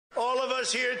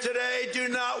us here today do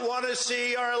not want to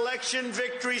see our election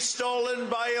victory stolen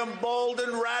by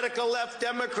emboldened radical left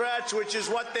Democrats, which is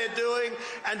what they're doing,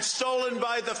 and stolen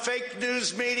by the fake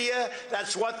news media.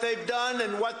 That's what they've done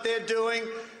and what they're doing.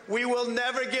 We will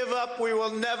never give up. We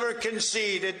will never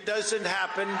concede. It doesn't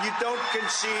happen. You don't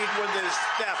concede when there's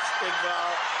theft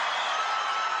involved.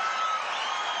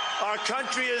 Our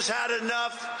country has had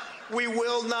enough. We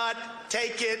will not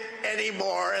take it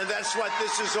anymore, and that's what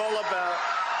this is all about.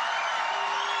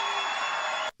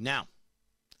 Now,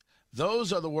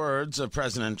 those are the words of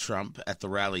President Trump at the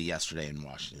rally yesterday in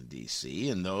Washington, D.C.,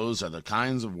 and those are the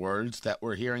kinds of words that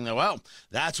we're hearing that, well,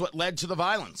 that's what led to the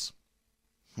violence.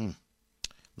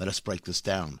 Let us break this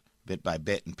down bit by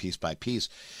bit and piece by piece.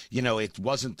 You know, it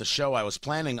wasn't the show I was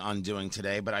planning on doing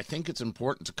today, but I think it's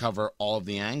important to cover all of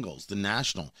the angles, the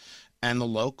national and the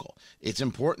local. It's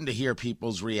important to hear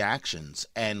people's reactions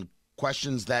and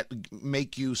questions that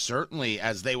make you certainly,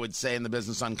 as they would say in the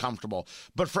business, uncomfortable.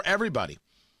 But for everybody,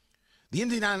 the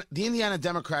Indiana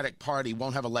Democratic Party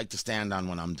won't have a leg to stand on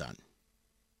when I'm done.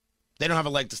 They don't have a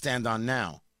leg to stand on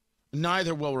now.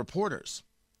 Neither will reporters.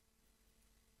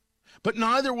 But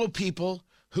neither will people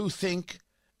who think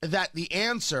that the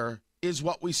answer is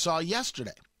what we saw yesterday.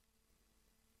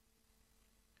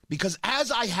 Because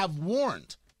as I have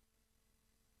warned,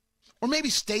 or maybe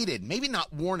stated, maybe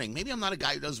not warning, maybe I'm not a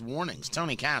guy who does warnings.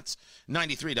 Tony Katz,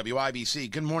 93 WIBC,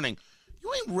 good morning.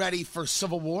 You ain't ready for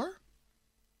civil war?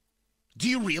 Do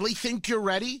you really think you're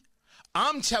ready?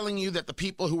 I'm telling you that the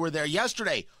people who were there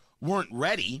yesterday weren't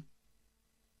ready.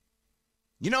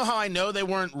 You know how I know they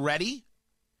weren't ready?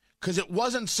 Because it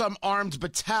wasn't some armed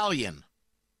battalion.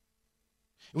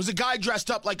 It was a guy dressed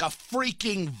up like a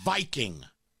freaking Viking.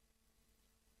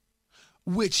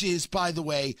 Which is, by the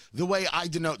way I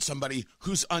denote somebody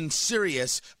who's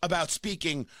unserious about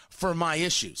speaking for my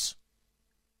issues.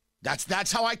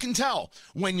 That's how I can tell.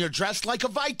 When you're dressed like a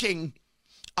Viking,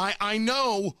 I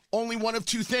know only one of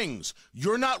two things.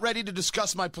 You're not ready to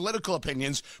discuss my political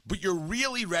opinions, but you're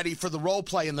really ready for the role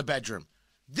play in the bedroom.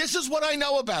 This is what I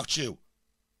know about you.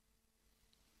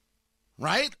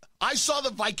 Right? I saw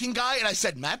the Viking guy and I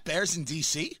said, Matt Bear's in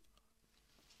D.C.?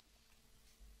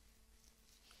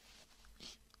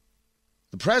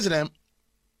 The president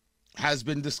has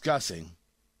been discussing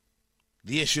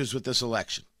the issues with this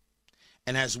election.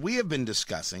 And as we have been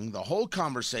discussing, the whole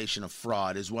conversation of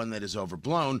fraud is one that is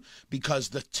overblown because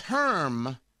the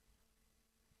term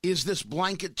is this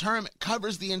blanket term. It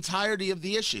covers the entirety of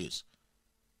the issues.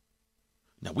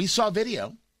 Now, we saw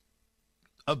video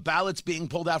of ballots being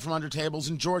pulled out from under tables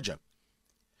in Georgia.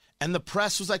 And the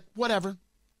press was like, whatever.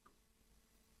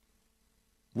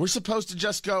 We're supposed to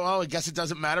just go, oh, I guess it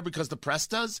doesn't matter because the press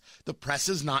does? The press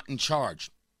is not in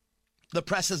charge. The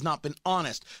press has not been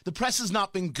honest. The press has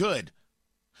not been good.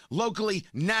 Locally,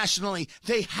 nationally,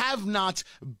 they haven't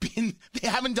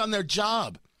done their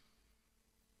job.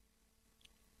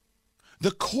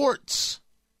 The courts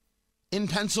in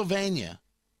Pennsylvania,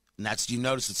 and that's, you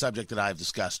notice, the subject that I've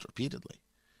discussed repeatedly,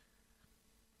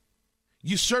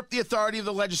 usurp the authority of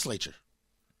the legislature.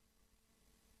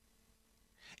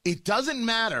 It doesn't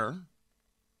matter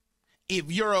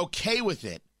if you're okay with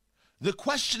it. The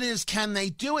question is, can they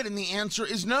do it? And the answer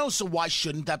is no. So why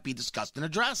shouldn't that be discussed and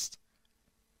addressed?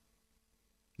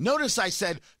 Notice I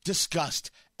said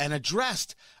discussed and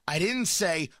addressed. I didn't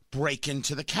say break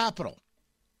into the Capitol.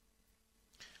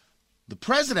 The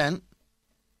president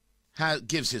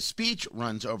gives his speech,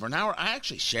 runs over an hour. I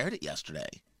actually shared it yesterday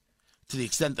to the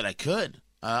extent that I could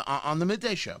on the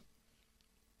midday show.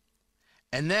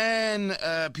 And then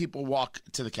people walk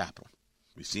to the Capitol.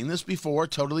 We've seen this before,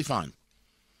 totally fine.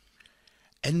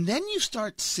 And then you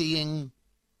start seeing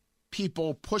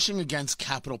people pushing against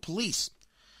Capitol Police.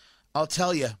 I'll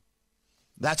tell you,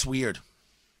 that's weird.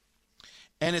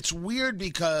 And it's weird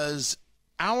because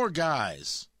our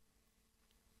guys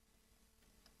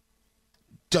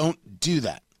don't do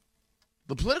that.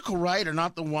 The political right are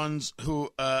not the ones who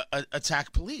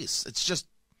attack police.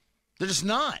 They're just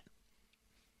not.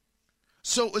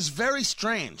 So it was very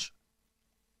strange.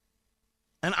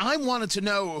 And I wanted to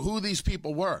know who these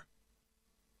people were.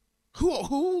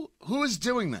 Who is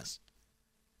doing this?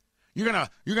 You're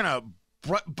gonna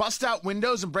bust out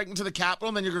windows and break into the Capitol,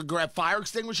 and then you're gonna grab fire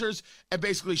extinguishers and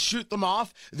basically shoot them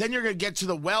off. Then you're gonna get to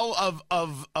the well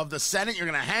of the Senate. You're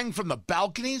gonna hang from the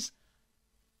balconies.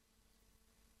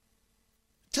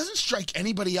 It doesn't strike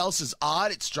anybody else as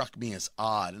odd. It struck me as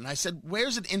odd. And I said,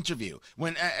 where's an interview?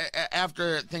 When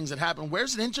after things had happened,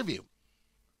 where's an interview?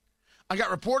 I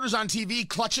got reporters on TV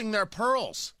clutching their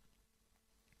pearls.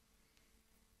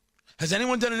 Has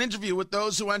anyone done an interview with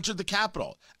those who entered the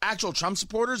Capitol? Actual Trump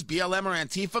supporters, BLM or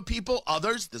Antifa people,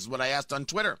 others? This is what I asked on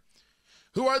Twitter.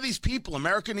 Who are these people?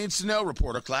 America needs to know,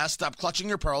 reporter class. Stop clutching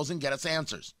your pearls and get us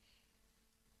answers.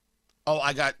 Oh,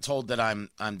 I got told that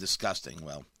I'm disgusting.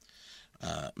 Well,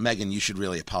 Megan, you should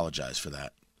really apologize for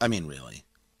that. I mean, really.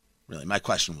 My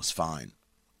question was fine.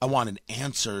 I wanted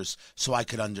answers so I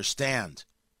could understand.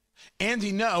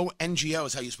 Andy No, NGO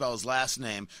is how you spell his last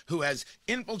name, who has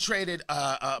infiltrated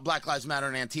Black Lives Matter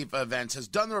and Antifa events, has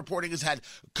done the reporting, has had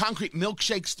concrete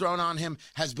milkshakes thrown on him,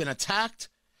 has been attacked.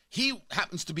 He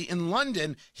happens to be in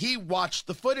London. He watched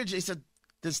the footage. He said,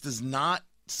 this does not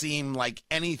seem like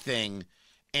anything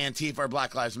Antifa or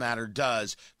Black Lives Matter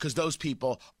does, because those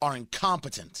people are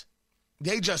incompetent.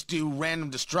 They just do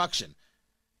random destruction.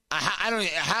 I don't know,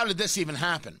 how did this even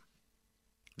happen?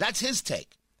 That's his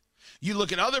take. You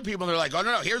look at other people and they're like, oh,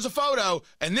 no, here's a photo,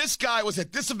 and this guy was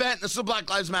at this event, and this is a Black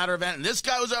Lives Matter event, and this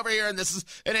guy was over here, and this is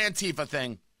an Antifa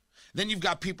thing. Then you've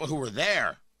got people who were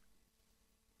there.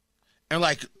 And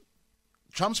like,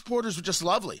 Trump supporters were just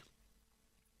lovely.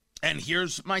 And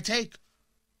here's my take.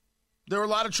 There were a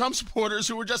lot of Trump supporters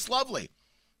who were just lovely.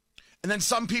 And then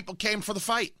some people came for the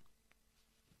fight.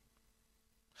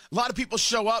 A lot of people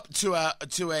show up to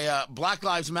a Black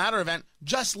Lives Matter event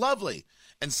just lovely.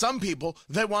 And some people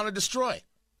they want to destroy.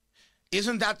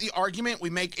 Isn't that the argument?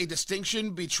 We make a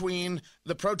distinction between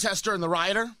the protester and the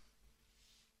rioter?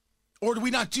 Or do we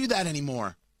not do that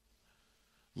anymore?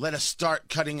 Let us start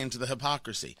cutting into the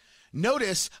hypocrisy.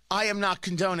 Notice I am not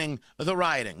condoning the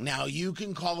rioting. Now, you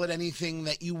can call it anything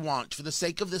that you want. For the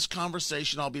sake of this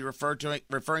conversation, I'll be referring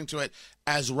to it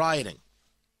as rioting.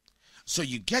 So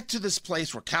you get to this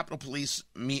place where Capitol Police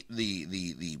meet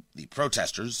the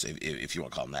protesters, if you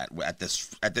want to call them that,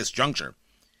 at this juncture.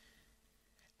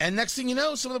 And next thing you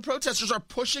know, some of the protesters are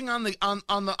pushing on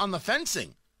the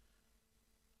fencing,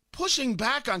 pushing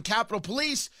back on Capitol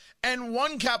Police, and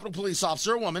one Capitol Police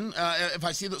officer, a woman, if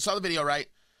I saw the video right,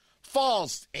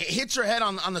 falls, hits her head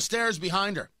on the stairs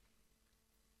behind her.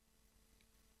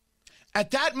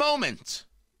 At that moment,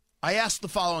 I asked the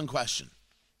following question.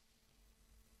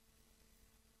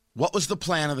 What was the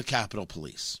plan of the Capitol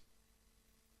Police?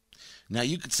 Now,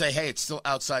 you could say, hey, it's still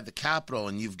outside the Capitol,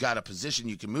 and you've got a position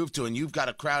you can move to, and you've got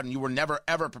a crowd, and you were never,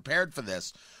 ever prepared for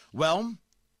this. Well,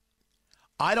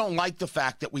 I don't like the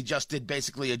fact that we just did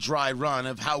basically a dry run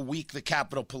of how weak the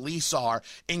Capitol Police are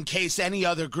in case any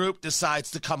other group decides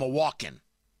to come a-walking.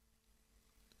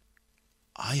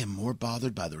 I am more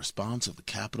bothered by the response of the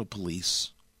Capitol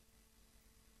Police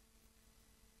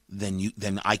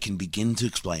than I can begin to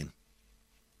explain.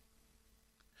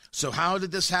 So how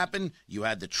did this happen? You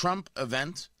had the Trump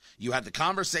event. You had the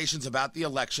conversations about the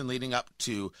election leading up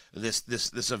to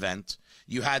this event.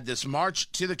 You had this march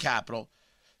to the Capitol.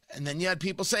 And then you had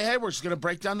people say, hey, we're just going to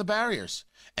break down the barriers.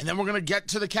 And then we're going to get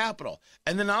to the Capitol.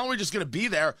 And then not only just going to be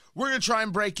there, we're going to try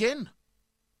and break in.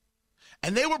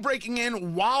 And they were breaking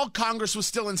in while Congress was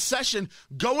still in session,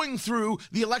 going through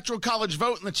the Electoral College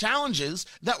vote and the challenges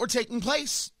that were taking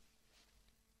place.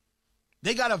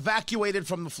 They got evacuated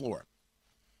from the floor.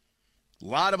 A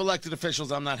lot of elected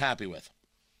officials I'm not happy with.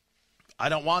 I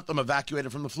don't want them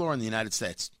evacuated from the floor in the United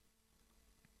States.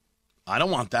 I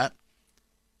don't want that.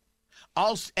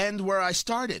 I'll end where I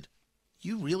started.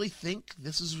 You really think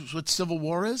this is what civil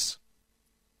war is?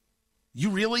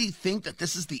 You really think that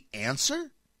this is the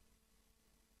answer?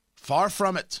 Far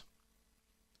from it.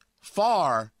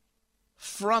 Far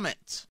from it.